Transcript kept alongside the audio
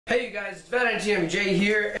Hey you guys, it's Beth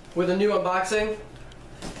here with a new unboxing.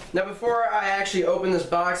 Now before I actually open this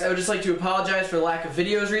box, I would just like to apologize for the lack of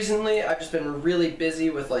videos recently. I've just been really busy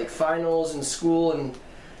with like finals and school and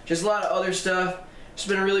just a lot of other stuff. It's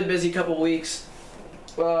been a really busy couple weeks.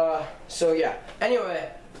 So yeah.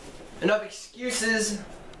 Anyway, enough excuses.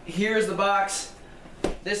 Here's the box.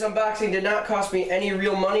 This unboxing did not cost me any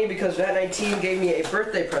real money because Vet19 gave me a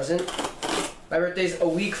birthday present. My birthday's a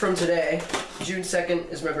week from today. June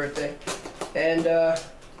 2nd is my birthday. And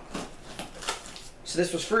so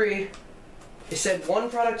this was free. They said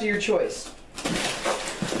one product of your choice.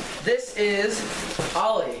 This is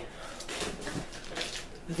Ollie.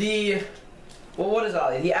 What is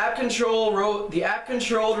Ollie? The app-controlled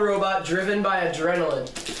robot driven by adrenaline.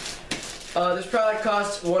 This product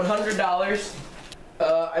costs $100.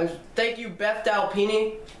 Thank you, Beth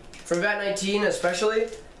from Vet19 especially,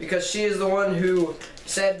 because she is the one who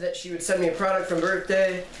said that she would send me a product for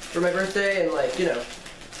my birthday, and like, you know,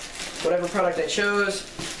 whatever product I chose.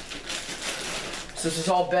 So this is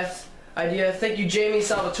all Beth's idea. Thank you, Jamie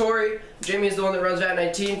Salvatore. Jamie is the one that runs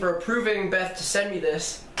Vet19 for approving Beth to send me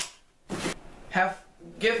this.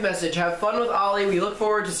 Gift message, have fun with Ollie. We look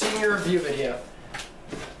forward to seeing your review video.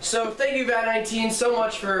 So thank you, Vet19, so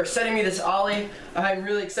much for sending me this Ollie. I'm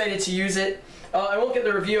really excited to use it. I won't get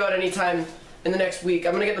the review out anytime in the next week.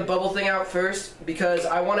 I'm going to get the bubble thing out first because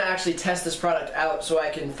I want to actually test this product out so I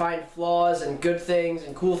can find flaws and good things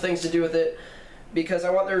and cool things to do with it, because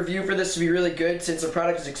I want the review for this to be really good since the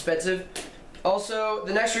product is expensive. Also,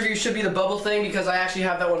 the next review should be the bubble thing because I actually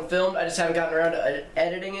have that one filmed. I just haven't gotten around to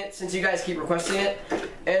editing it since you guys keep requesting it.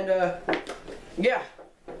 And yeah.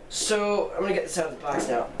 So, I'm going to get this out of the box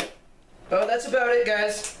now. That's about it,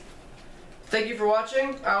 guys. Thank you for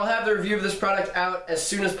watching. I'll have the review of this product out as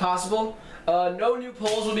soon as possible. No new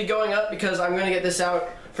polls will be going up because I'm going to get this out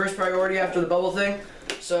first priority after the bubble thing.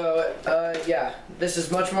 So, yeah. This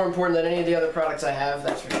is much more important than any of the other products I have,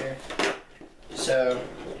 that's for sure. So,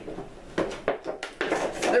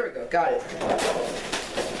 there we go. Got it.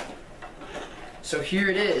 So, here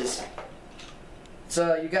it is.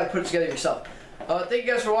 So, you got to put it together yourself. Thank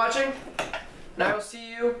you guys for watching, and I will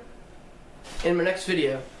see you in my next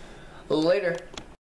video. Later.